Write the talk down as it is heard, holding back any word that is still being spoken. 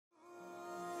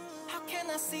can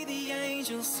I see the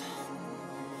angels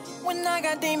when I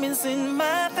got demons in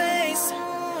my face?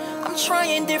 I'm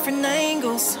trying different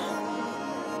angles.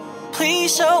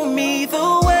 Please show me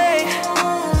the way.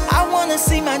 I wanna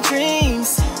see my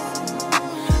dreams.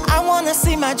 I wanna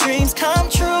see my dreams come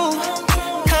true.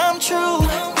 Come true.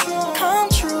 Come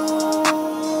true.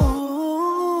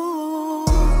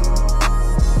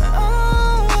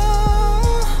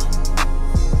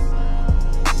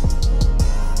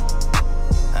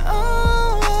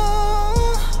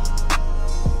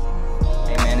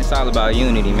 It's all about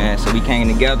unity, man. So we came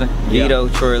together, Veto,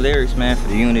 Troy Lyricz, man, for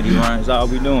the unity run. That's all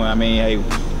we doing. I mean, hey,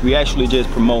 we actually just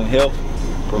promote health,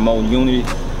 promote unity,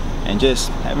 and just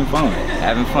having fun.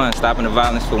 Having fun, stopping the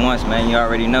violence for once, man. You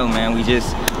already know, man. We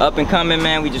just up and coming,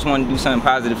 man. We just want to do something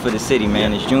positive for the city,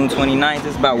 man. It's June 29th.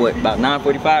 It's about what? About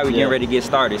 9:45. We're getting ready to get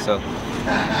started. So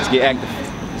let's get active.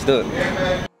 Let's do it.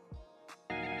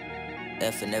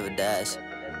 F never dies.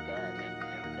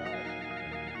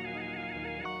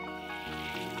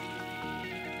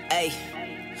 Ayy,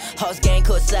 Hoss gang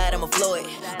courtside, I'ma flow it.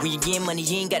 When you get money,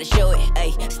 you ain't gotta show it.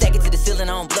 Ayy, stack it to the ceiling,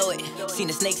 I don't blow it. Seen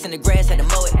the snakes in the grass, had to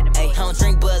mow it. Ayy, I don't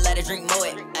drink, but let it drink mow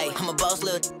it. Ayy, I'm a boss,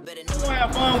 little better know it. We're gonna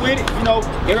have fun with it. You know,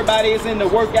 everybody is in the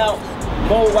workout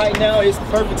mode right now. It's the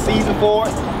perfect season for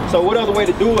it. So what other way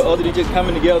to do it other than just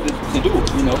coming together to do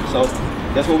it, you know? So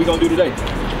that's what we're gonna do today.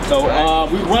 So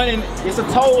we're running, it's a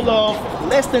total of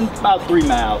less than about 3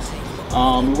 miles.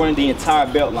 We're running the entire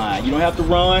Beltline. You don't have to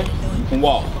run, you can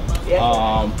walk. You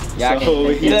don't have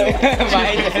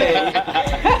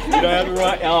to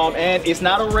run, and it's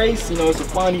not a race, you know, it's a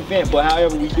fun event, but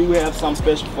however we do have something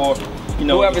special for, you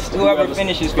know, whoever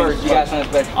finishes first, you got something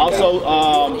special.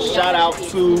 Also, shout out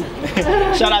to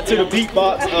the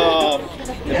beatbox.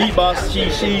 The beatbox,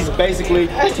 she's basically,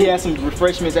 she has some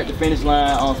refreshments at the finish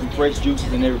line, some fresh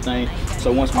juices and everything.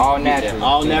 So once we all natural,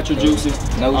 all natural juices,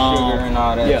 no sugar and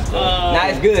all that. Yeah, nah,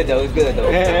 it's good though. It's good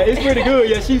though. Yeah, it's pretty good.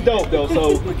 Yeah, she's dope though.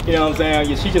 So you know what I'm saying?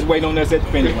 Yeah, she's just waiting on us at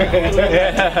the finish line.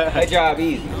 Her job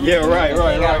easy. Yeah, right. She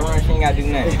ain't gotta run, she ain't gotta do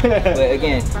nothing. But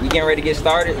again, we getting ready to get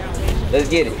started. Let's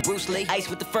get it. Bruce Lee, ice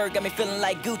with the fur, got me feeling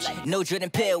like Gucci. No Jordan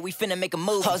pill, we finna make a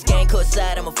move. Hoss gang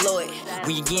courtside, I'ma flow it.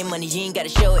 When you get money, you ain't gotta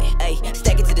show it. Ayy,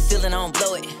 stack it to the ceiling, I don't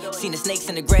blow it. Seen the snakes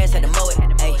in the grass, had to mow it.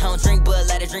 Ayy, I don't drink, but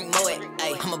let it drink mow it.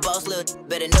 Ayy, I'm a boss, little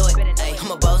better know it. Ayy,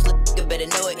 I'm a boss, little better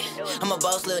know it. I'm a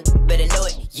boss, little better know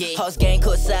it. Yeah, Hoss gang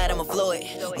courtside, I'ma flow it.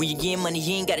 When you get money,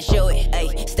 you ain't gotta show it.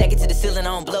 Ayy, stack it to the ceiling, I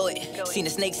don't blow it. Seen the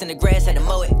snakes in the grass, had to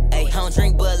mow it. Ayy, I don't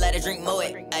drink, but let it drink mow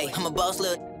it. Ayy, I'm a boss,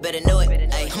 little better know it.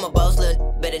 Ayy, I'm a boss,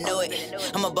 little better know it.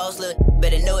 I'm a boss, little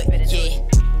better know it. Yeah.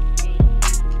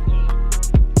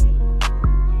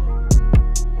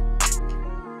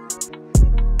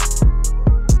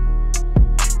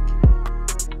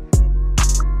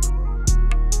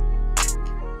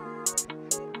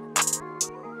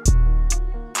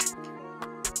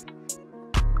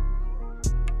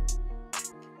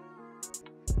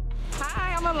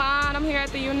 Hi, I'm Alon. I'm here at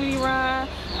the Unity Run.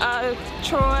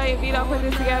 Troy Veto put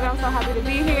this together. I'm so happy to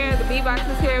be here. The beatbox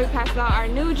is here. We're passing out our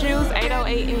new juice,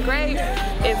 808 and grapes.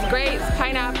 It's grapes,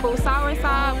 pineapple,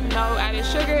 soursop, no added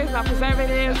sugars, no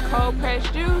preservatives, cold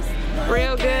pressed juice.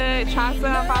 Real good. Try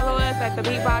some. Follow us at the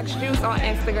Beatbox Juice on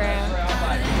Instagram.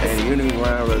 And the Unity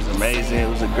Run was amazing. It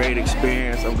was a great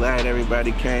experience. I'm glad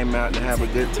everybody came out to have a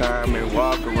good time and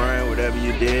walk or run, whatever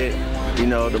you did. You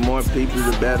know, the more people,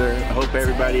 the better. I hope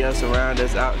everybody else around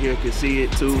us out here could see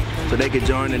it too, so they could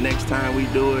join the next time we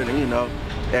do it. And you know,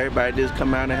 everybody just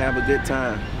come out and have a good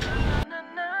time.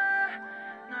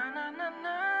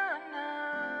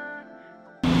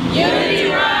 Unity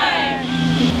Run!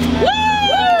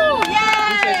 Woo!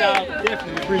 Appreciate y'all.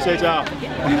 Definitely appreciate y'all.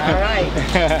 All right.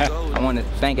 I want to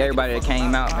thank everybody that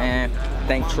came out, man.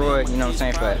 Thank Troy, you know what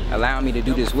I'm saying, for allowing me to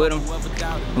do this with him.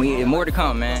 More to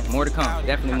come, man. More to come.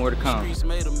 Definitely more to come.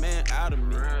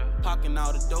 Pocking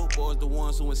all the dope boys, the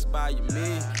ones who inspire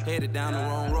me. Headed down the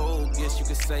wrong road, guess you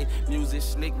could say music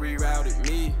slick rerouted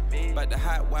me. About to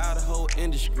hot wild the whole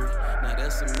industry. Now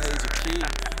that's a major key.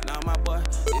 Now my boy,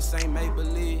 this ain't make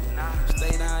believe.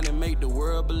 Stay down and make the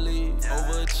world believe.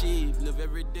 Overachieve, live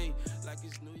every day like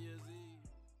it's New Year's Eve.